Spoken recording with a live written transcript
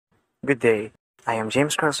Good day, I am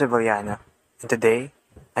James Carl Sevillano, and today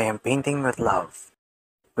I am painting with love,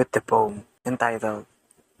 with the poem entitled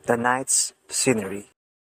The Night's Scenery.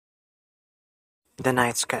 The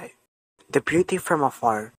night sky, the beauty from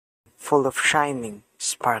afar, full of shining,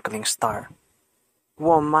 sparkling star.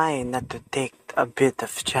 Who am I not to take a bit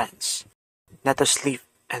of chance, not to sleep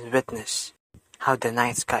and witness how the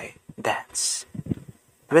night sky dance,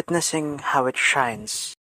 witnessing how it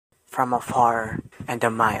shines from afar and a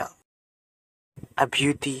mile. A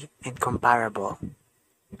beauty incomparable,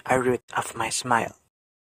 a root of my smile.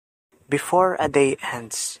 Before a day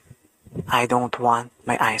ends, I don't want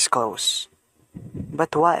my eyes closed.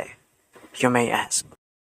 But why, you may ask?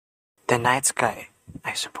 The night sky,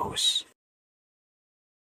 I suppose.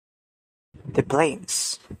 The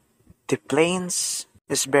plains. The plains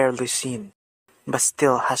is barely seen, but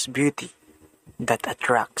still has beauty that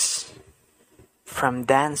attracts. From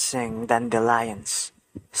dancing dandelions,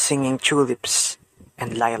 singing tulips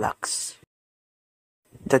and lilacs.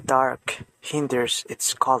 The dark hinders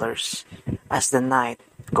its colors as the night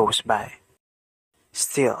goes by.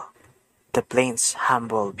 Still, the plain's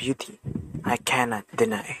humble beauty I cannot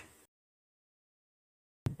deny.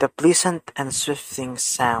 The pleasant and swifting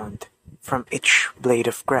sound from each blade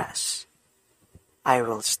of grass. I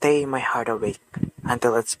will stay my heart awake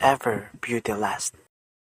until its ever beauty lasts.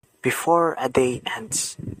 Before a day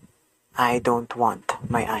ends, I don't want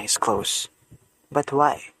my eyes closed. But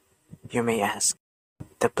why, you may ask?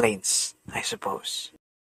 The plains, I suppose.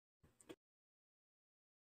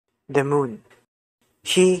 The moon.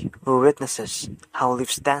 He who witnesses how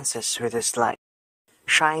leaves dances with his light,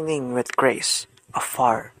 shining with grace,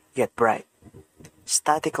 afar yet bright.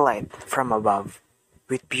 Static light from above,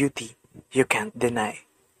 with beauty you can't deny.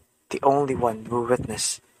 The only one who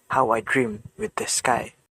witness how I dream with the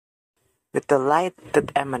sky. With the light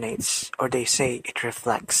that emanates, or they say it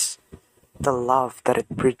reflects, the love that it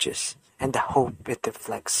bridges, and the hope it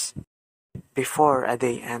deflects. Before a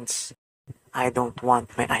day ends, I don't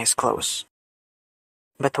want my eyes closed.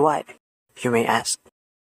 But why, you may ask?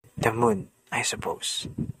 The moon, I suppose.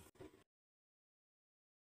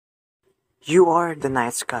 You are the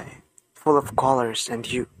night sky, full of colors and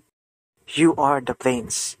hue. You are the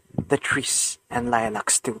plains, the trees and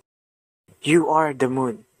lilacs too. You are the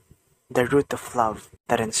moon, the root of love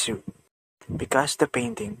that ensue. Because the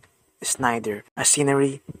painting is neither a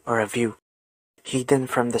scenery or a view. Hidden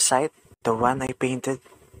from the sight, the one I painted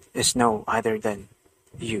is no other than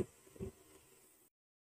you.